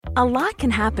A lot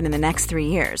can happen in the next 3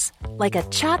 years. Like a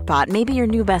chatbot may be your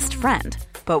new best friend.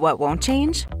 But what won't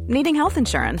change? Needing health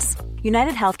insurance.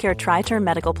 United Healthcare Tri-Term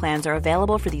Medical Plans are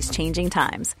available for these changing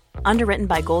times. Underwritten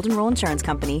by Golden Rule Insurance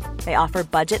Company, they offer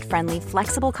budget-friendly,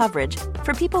 flexible coverage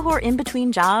for people who are in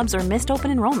between jobs or missed open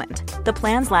enrollment. The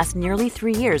plans last nearly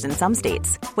 3 years in some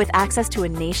states, with access to a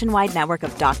nationwide network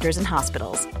of doctors and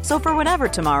hospitals. So for whatever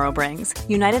tomorrow brings,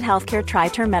 United Healthcare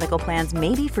Tri-Term Medical Plans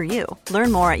may be for you.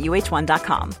 Learn more at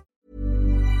uh1.com.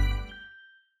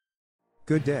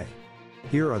 Good day.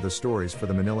 Here are the stories for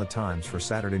the Manila Times for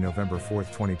Saturday, November 4,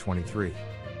 2023.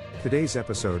 Today's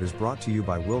episode is brought to you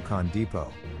by Wilcon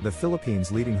Depot, the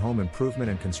Philippines' leading home improvement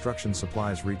and construction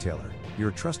supplies retailer, your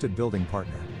trusted building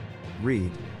partner.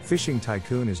 Read, Fishing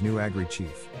Tycoon is new Agri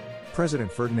chief.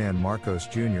 President Ferdinand Marcos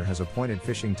Jr. has appointed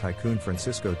fishing tycoon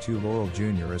Francisco Tu Laurel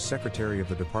Jr. as Secretary of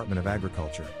the Department of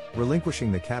Agriculture,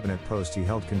 relinquishing the cabinet post he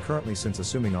held concurrently since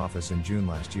assuming office in June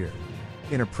last year.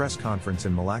 In a press conference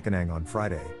in Malacanang on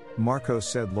Friday, Marcos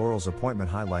said Laurel's appointment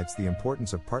highlights the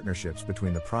importance of partnerships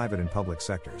between the private and public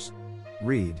sectors.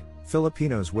 Read,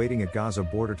 Filipinos waiting at Gaza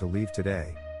border to leave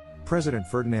today. President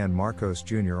Ferdinand Marcos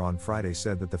Jr. on Friday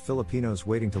said that the Filipinos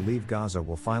waiting to leave Gaza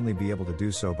will finally be able to do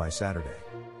so by Saturday.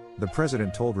 The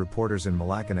president told reporters in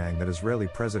Malacanang that Israeli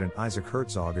President Isaac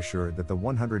Herzog assured that the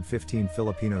 115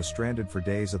 Filipinos stranded for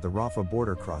days at the Rafah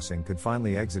border crossing could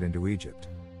finally exit into Egypt.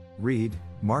 Read,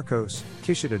 Marcos,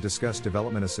 Kishida discussed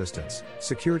development assistance,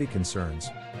 security concerns.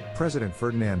 President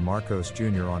Ferdinand Marcos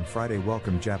Jr. on Friday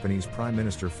welcomed Japanese Prime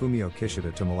Minister Fumio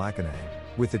Kishida to Malacanang,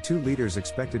 with the two leaders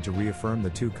expected to reaffirm the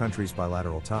two countries'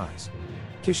 bilateral ties.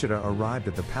 Kishida arrived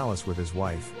at the palace with his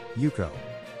wife, Yuko.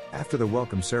 After the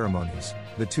welcome ceremonies,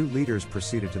 the two leaders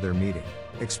proceeded to their meeting,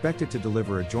 expected to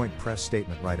deliver a joint press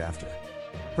statement right after.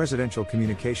 Presidential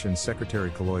Communications Secretary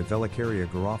Kaloy Velicaria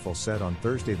Garofal said on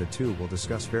Thursday the two will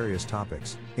discuss various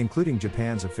topics, including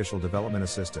Japan's official development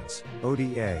assistance,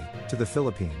 ODA, to the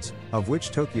Philippines, of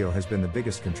which Tokyo has been the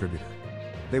biggest contributor.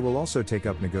 They will also take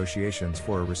up negotiations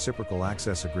for a reciprocal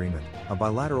access agreement, a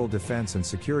bilateral defense and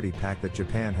security pact that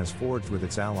Japan has forged with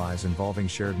its allies involving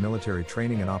shared military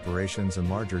training and operations and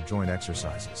larger joint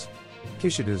exercises.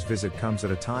 Kishida's visit comes at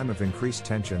a time of increased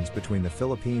tensions between the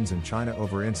Philippines and China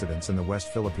over incidents in the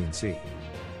West Philippine Sea.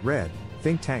 Read,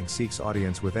 think tank seeks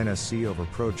audience with NSC over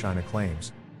pro-China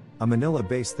claims. A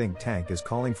Manila-based think tank is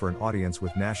calling for an audience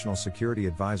with National Security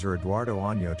Advisor Eduardo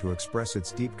Año to express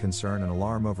its deep concern and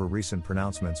alarm over recent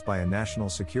pronouncements by a National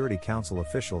Security Council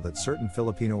official that certain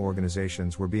Filipino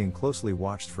organizations were being closely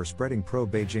watched for spreading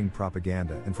pro-Beijing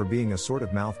propaganda and for being a sort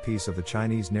of mouthpiece of the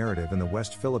Chinese narrative in the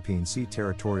West Philippine Sea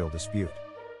territorial dispute.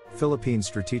 Philippine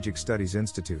Strategic Studies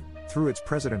Institute, through its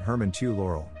president Herman Tu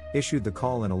Laurel, issued the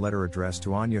call in a letter addressed to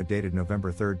Año dated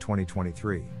November 3,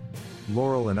 2023.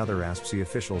 Laurel and other ASPC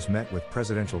officials met with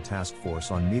Presidential Task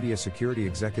Force on Media Security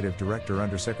Executive Director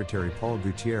Undersecretary Paul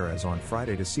Gutierrez on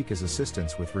Friday to seek his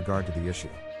assistance with regard to the issue.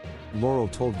 Laurel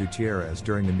told Gutierrez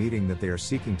during the meeting that they are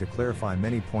seeking to clarify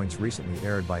many points recently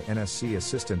aired by NSC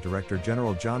Assistant Director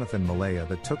General Jonathan Malaya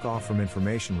that took off from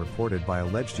information reported by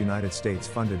alleged United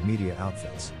States-funded media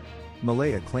outfits.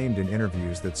 Malaya claimed in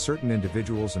interviews that certain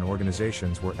individuals and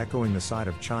organizations were echoing the side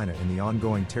of China in the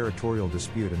ongoing territorial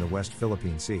dispute in the West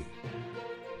Philippine Sea.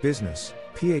 Business,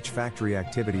 PH factory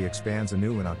activity expands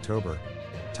anew in October.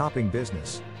 Topping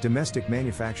business, domestic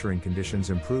manufacturing conditions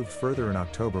improved further in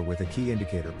October with a key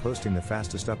indicator posting the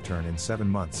fastest upturn in 7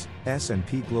 months,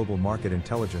 S&P Global Market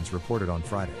Intelligence reported on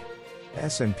Friday.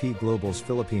 S&P Global's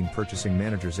Philippine Purchasing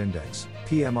Managers Index,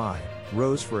 PMI,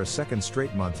 rose for a second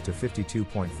straight month to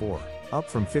 52.4, up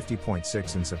from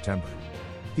 50.6 in September.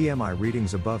 PMI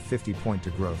readings above 50 point to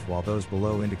growth while those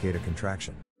below indicate a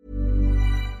contraction.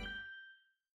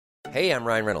 Hey, I'm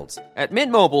Ryan Reynolds. At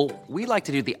Mint Mobile, we like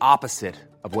to do the opposite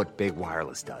of what Big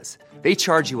Wireless does. They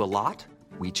charge you a lot,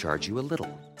 we charge you a little.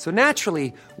 So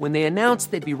naturally, when they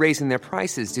announced they'd be raising their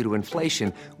prices due to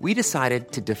inflation, we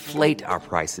decided to deflate our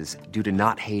prices due to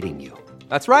not hating you.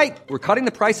 That's right. We're cutting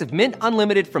the price of Mint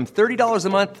Unlimited from $30 a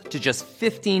month to just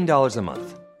 $15 a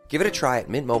month. Give it a try at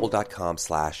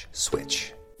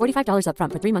mintmobile.com/switch. $45 up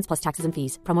front for 3 months plus taxes and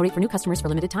fees. Promo rate for new customers for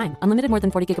limited time. Unlimited more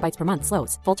than 40 gigabytes per month.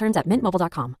 Slows full terms at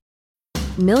mintmobile.com.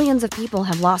 Millions of people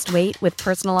have lost weight with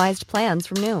personalized plans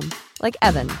from Noom. Like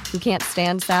Evan, who can't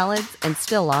stand salads and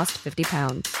still lost 50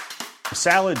 pounds.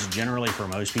 Salads generally for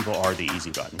most people are the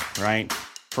easy button, right?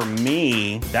 For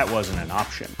me, that wasn't an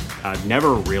option. I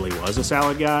never really was a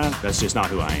salad guy. That's just not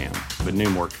who I am. But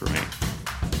Noom worked for me.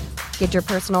 Get your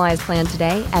personalized plan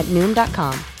today at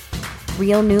Noom.com.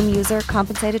 Real Noom user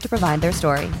compensated to provide their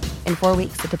story. In 4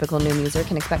 weeks, the typical Noom user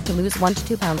can expect to lose 1 to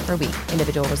 2 pounds per week.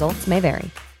 Individual results may vary.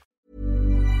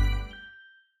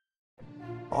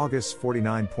 August's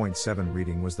 49.7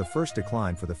 reading was the first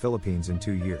decline for the Philippines in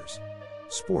 2 years.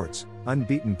 Sports,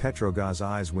 unbeaten Petrogas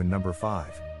eyes win number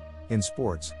 5. In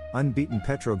sports, unbeaten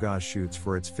Petrogas shoots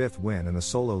for its 5th win and the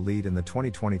solo lead in the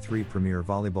 2023 Premier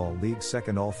Volleyball League's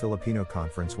second All-Filipino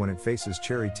Conference when it faces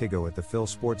Cherry Tigo at the Phil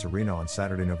Sports Arena on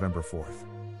Saturday, November 4th.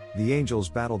 The Angels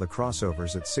battle the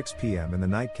Crossovers at 6 p.m. in the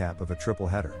nightcap of a triple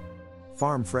header.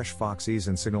 Farm Fresh Foxies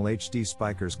and Signal HD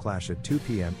Spikers clash at 2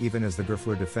 p.m. even as the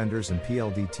Grifler Defenders and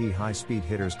PLDT high-speed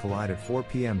hitters collide at 4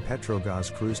 p.m.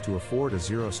 Petrogas cruise to a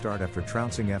 4-0 start after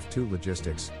trouncing F2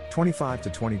 Logistics,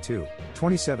 25-22,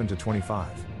 27-25,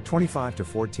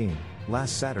 25-14,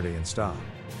 last Saturday in Sta.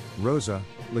 Rosa,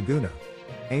 Laguna.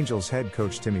 Angels head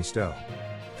coach Timmy Stowe.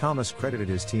 Thomas credited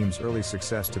his team's early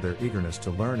success to their eagerness to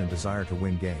learn and desire to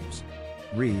win games.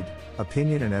 Read,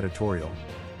 opinion and editorial.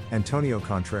 Antonio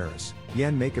Contreras,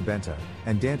 Yen Macabenta,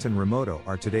 and Danton Remoto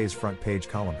are today's front-page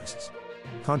columnists.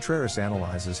 Contreras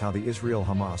analyzes how the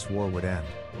Israel-Hamas war would end,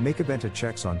 Macabenta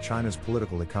checks on China's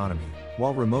political economy,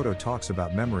 while Remoto talks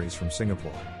about memories from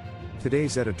Singapore.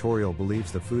 Today's editorial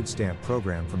believes the food stamp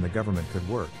program from the government could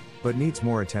work, but needs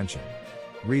more attention.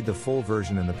 Read the full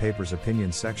version in the paper's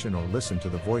opinion section or listen to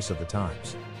the voice of the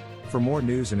Times. For more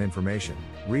news and information,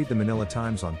 read the Manila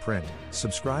Times on print,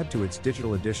 subscribe to its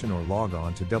digital edition or log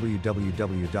on to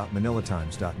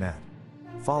www.manilatimes.net.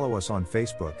 Follow us on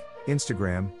Facebook,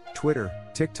 Instagram, Twitter,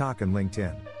 TikTok and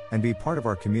LinkedIn, and be part of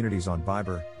our communities on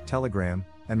Viber, Telegram,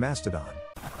 and Mastodon.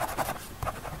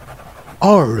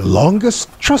 Our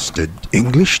longest trusted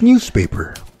English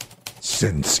newspaper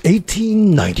since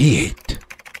 1898.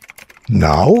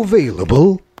 Now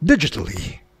available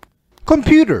digitally.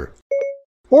 Computer.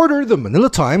 Order the Manila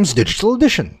Times Digital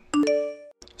Edition.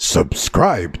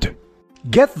 Subscribed.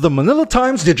 Get the Manila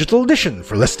Times Digital Edition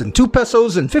for less than 2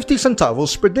 pesos and 50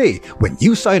 centavos per day when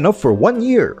you sign up for 1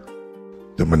 year.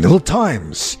 The Manila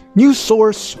Times, news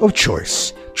source of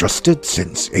choice, trusted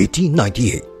since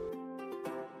 1898.